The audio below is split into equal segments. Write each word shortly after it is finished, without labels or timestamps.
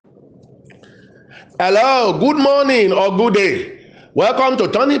Hello, good morning or good day. Welcome to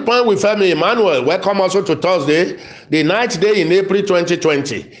Turning Point with Femi Emmanuel. Welcome also to Thursday, the ninth day in April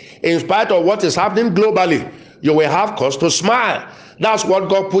 2020. In spite of what is happening globally, you will have cause to smile. That's what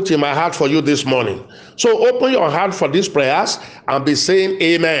God put in my heart for you this morning. So open your heart for these prayers and be saying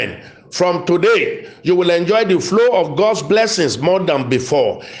amen. From today, you will enjoy the flow of God's blessings more than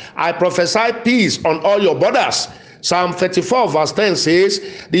before. I prophesy peace on all your borders. Psalm 34 verse 10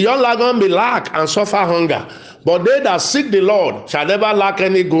 says, the young lion may lack and suffer hunger, but they that seek the Lord shall never lack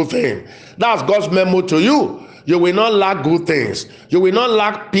any good thing. That's God's memo to you. You will not lack good things. You will not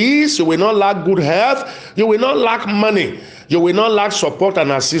lack peace. You will not lack good health. You will not lack money. You will not lack support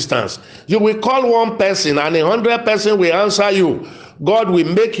and assistance. You will call one person and 100 persons will answer you. God will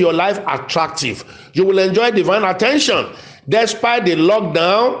make your life attractive. You will enjoy divine attention. Despite the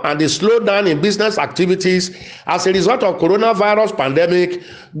lockdown and the slowdown in business activities as a result of coronavirus pandemic,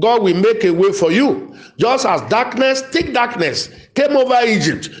 God will make a way for you. Just as thick darkness came over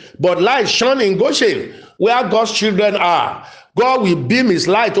Egypt, but light shone in Goshen, where God's children are. God will beam his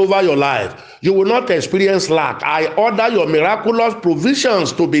light over your life. You will not experience lack. I order your miraculous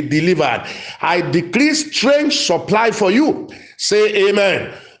provisions to be delivered. I decree strange supply for you. Say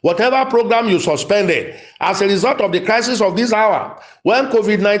amen. Whatever program you suspended as a result of the crisis of this hour, when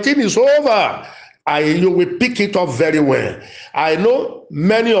COVID-19 is over, you will pick it up very well. I know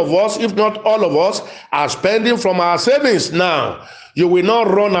many of us, if not all of us, are spending from our savings now. You will not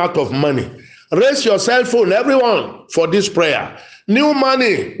run out of money. Raise your cell phone, everyone, for this prayer. New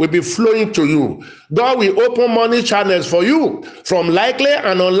money will be flowing to you. God will open money channels for you from likely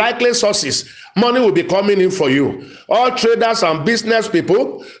and unlikely sources. Money will be coming in for you. All traders and business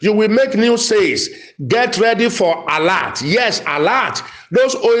people, you will make new sales. Get ready for alert. Yes, alert.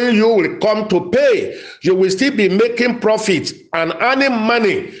 Those owing you will come to pay. You will still be making profit and earning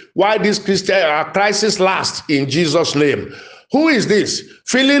money while this crisis lasts in Jesus' name. Who is this?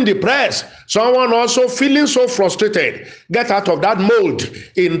 Feeling depressed. Someone also feeling so frustrated. Get out of that mold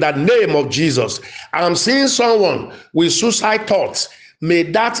in the name of Jesus. I'm seeing someone with suicide thoughts. May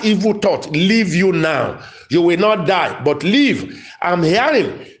that evil thought leave you now. You will not die, but live. I'm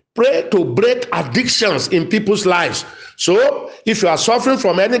hearing, pray to break addictions in people's lives. So if you are suffering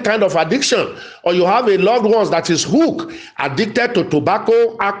from any kind of addiction, or you have a loved one that is hooked, addicted to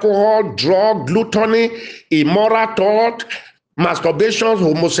tobacco, alcohol, drug, gluttony, immoral thought, masturbation,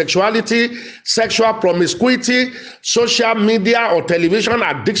 homosexuality, sexual promiscuity, social media or television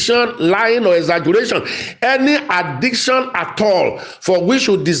addiction, lying or exaggeration, any addiction at all for which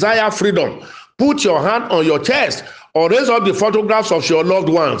you desire freedom, put your hand on your chest or raise up the photographs of your loved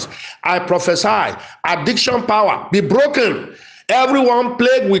ones. I prophesy, addiction power be broken. Everyone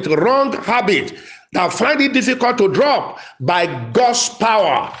plagued with wrong habit that find it difficult to drop, by God's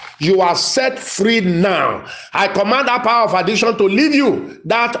power, you are set free now. I command that power of addiction to leave you.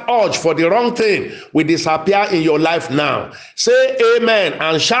 That urge for the wrong thing will disappear in your life now. Say amen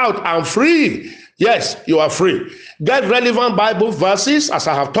and shout, I'm free. Yes, you are free. Get relevant Bible verses as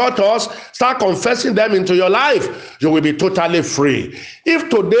I have taught us. Start confessing them into your life. You will be totally free. If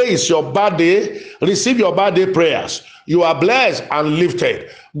today is your birthday, receive your birthday prayers. You are blessed and lifted.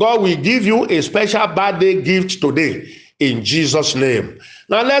 God will give you a special birthday gift today in Jesus' name.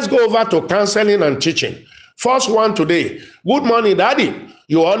 Now let's go over to counseling and teaching. First one today. Good morning, Daddy.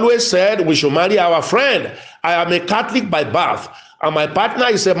 You always said we should marry our friend. I am a Catholic by birth, and my partner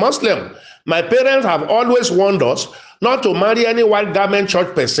is a Muslim. My parents have always warned us not to marry any white garment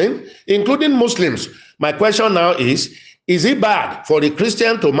church person, including Muslims. My question now is it bad for a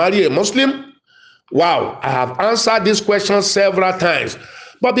Christian to marry a Muslim? Wow, I have answered this question several times.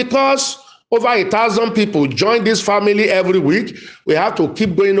 But because over 1,000 people join this family every week, we have to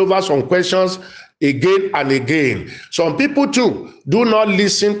keep going over some questions again and again. Some people too do not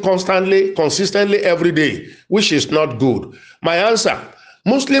listen consistently every day, which is not good. My answer,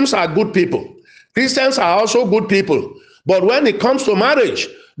 Muslims are good people. Christians are also good people. But when it comes to marriage,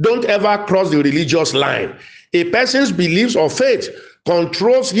 don't ever cross the religious line. A person's beliefs or faith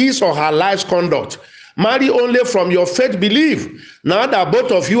controls his or her life's conduct. Marry only from your faith belief. Now that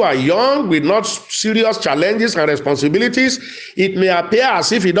both of you are young with not serious challenges and responsibilities, it may appear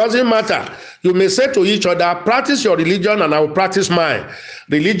as if it doesn't matter. You may say to each other, practice your religion and I will practice mine.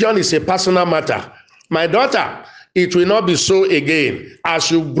 Religion is a personal matter. My daughter, it will not be so again.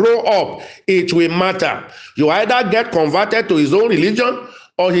 As you grow up, it will matter. You either get converted to his own religion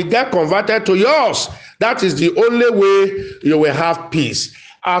or he get converted to yours. That is the only way you will have peace.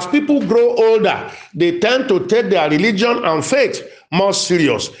 As people grow older, they tend to take their religion and faith more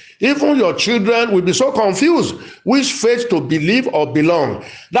serious. Even your children will be so confused which faith to believe or belong.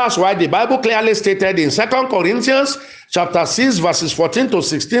 That's why the Bible clearly stated in 2 Corinthians chapter 6 verses 14 to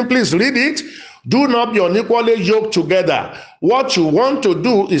 16. Please read it. Do not be unequally yoked together. What you want to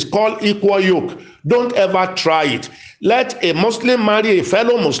do is called equal yoke. Don't ever try it. Let a Muslim marry a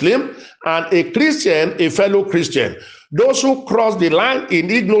fellow Muslim and a Christian a fellow Christian. Those who cross the line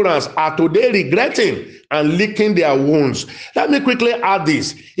in ignorance are today regretting and licking their wounds. Let me quickly add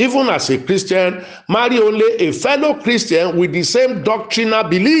this. Even as a Christian, marry only a fellow Christian with the same doctrinal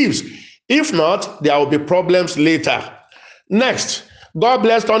beliefs. If not, there will be problems later. Next, God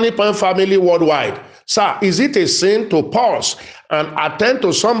bless Turning Point family worldwide. Sir, is it a sin to pause and attend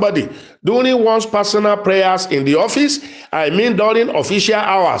to somebody during one's personal prayers in the office? I mean during official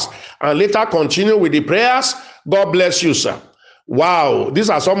hours, and later continue with the prayers? God bless you, sir. Wow, these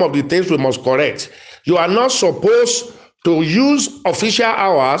are some of the things we must correct. You are not supposed to use official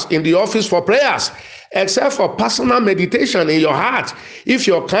hours in the office for prayers, except for personal meditation in your heart, if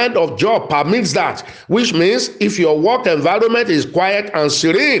your kind of job permits that, which means if your work environment is quiet and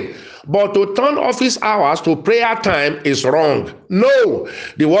serene. But to turn office hours to prayer time is wrong. No,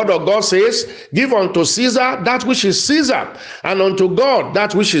 the word of God says, give unto Caesar that which is Caesar, and unto God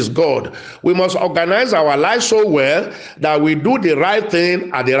that which is God. We must organize our life so well that we do the right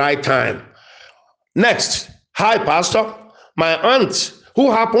thing at the right time. Next, hi pastor, my aunt, who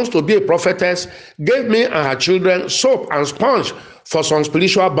happens to be a prophetess, gave me and her children soap and sponge for some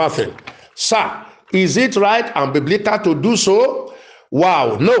spiritual bathing. Sir, is it right and biblical to do so?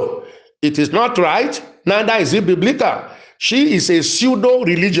 Wow, no, it is not right, neither is it biblical. She is a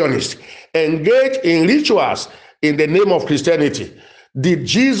pseudo-religionist, engaged in rituals in the name of Christianity. Did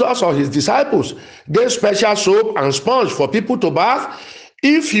Jesus or his disciples give special soap and sponge for people to bath?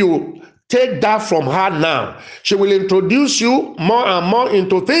 If you take that from her now, she will introduce you more and more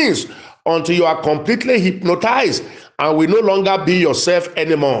into things until you are completely hypnotized and will no longer be yourself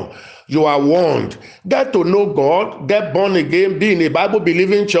anymore. You are warned. Get to know God, get born again, be in a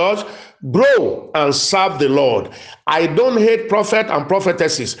Bible-believing church, grow and serve the Lord. I don't hate prophet and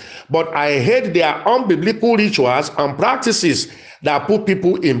prophetesses, but I hate their unbiblical rituals and practices that put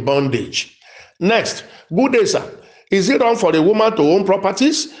people in bondage. Next, good day, sir. Is it wrong for a woman to own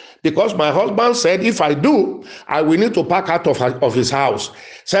properties? Because my husband said if I do, I will need to pack out of his house.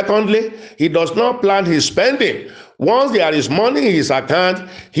 Secondly, he does not plan his spending. Once there is money in his account,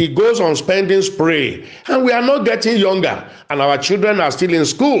 he goes on spending spree. And we are not getting younger, and our children are still in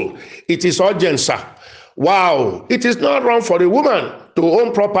school. It is urgent, sir. Wow, it is not wrong for a woman to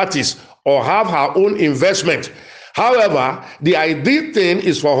own properties or have her own investment. However, the ideal thing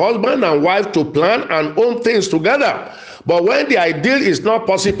is for husband and wife to plan and own things together. But when the ideal is not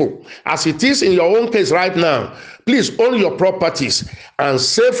possible, as it is in your own case right now, please own your properties and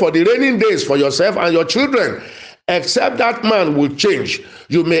save for the raining days for yourself and your children. Except that man will change.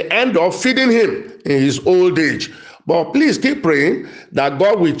 You may end up feeding him in his old age. But please keep praying that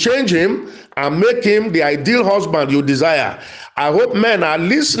God will change him and make him the ideal husband you desire. I hope men are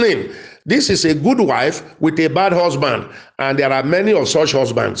listening. This is a good wife with a bad husband, and there are many of such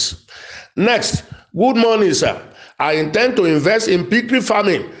husbands. Next, good morning, sir. I intend to invest in piggery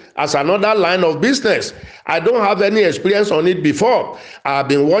farming as another line of business. I don't have any experience on it before. I have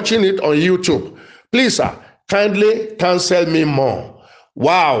been watching it on YouTube. Please, sir, kindly counsel me more.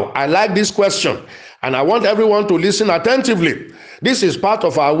 Wow, I like this question, and I want everyone to listen attentively. This is part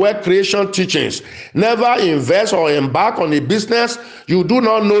of our wealth creation teachings. Never invest or embark on a business you do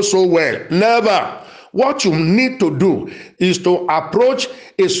not know so well. Never. What you need to do is to approach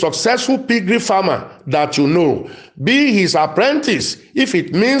a successful piggery farmer that you know. Be his apprentice. If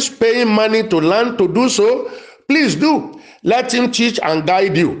it means paying money to learn to do so, please do. Let him teach and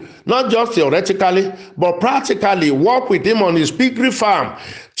guide you, not just theoretically, but practically. Work with him on his piggery farm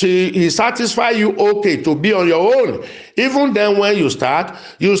till he satisfy you okay to be on your own. Even then, when you start,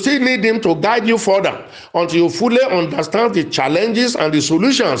 you still need him to guide you further until you fully understand the challenges and the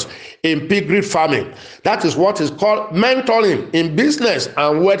solutions in piggery farming. That is what is called mentoring in business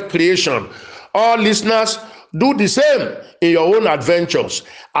and wealth creation. All listeners, do the same in your own adventures.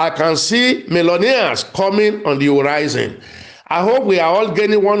 I can see millionaires coming on the horizon. I hope we are all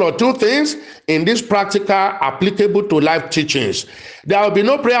gaining one or two things in this practical, applicable to life teachings. There will be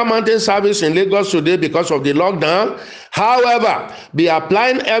no prayer mountain service in Lagos today because of the lockdown. However, be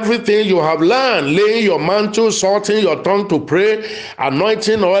applying everything you have learned, laying your mantle, salting your tongue to pray,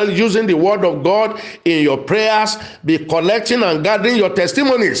 anointing oil, using the word of God in your prayers, be collecting and gathering your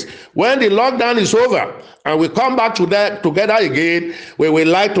testimonies. When the lockdown is over and we come back to that together again, we would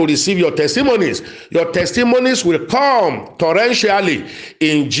like to receive your testimonies. Your testimonies will come to differentially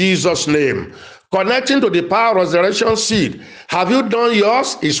in Jesus' name. Connecting to the power of resurrection seed. Have you done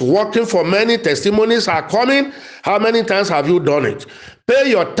yours? It's working for many. Testimonies are coming. How many times have you done it? Pay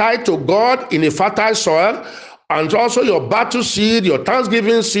your tithe to God in a fertile soil, and also your battle seed, your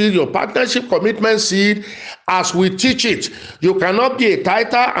thanksgiving seed, your partnership commitment seed, as we teach it. You cannot be a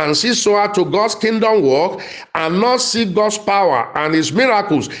tither and seed sower to God's kingdom work and not see God's power and his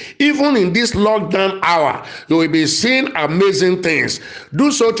miracles. Even in this lockdown hour, you will be seeing amazing things.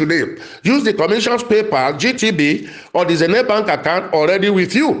 Do so today. Use the commission's PayPal, GTB, or the Zenith Bank account already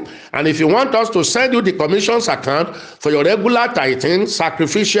with you. And if you want us to send you the commission's account for your regular tithing,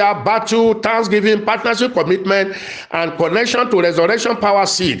 sacrificial, battle, thanksgiving, partnership commitment, and connection to resurrection power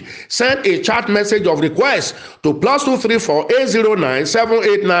seed, send a chat message of request to +234 809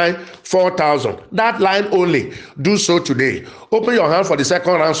 789 4000. That line only. Do so today. Open your hand for the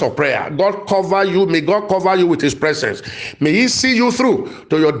second round of prayer. God cover you. May God cover you with his presence. May he see you through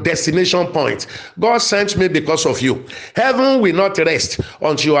to your destination point. God sent me because of you. Heaven will not rest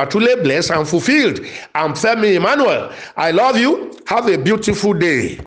until you are truly blessed and fulfilled. I'm Femi Emmanuel. I love you. Have a beautiful day.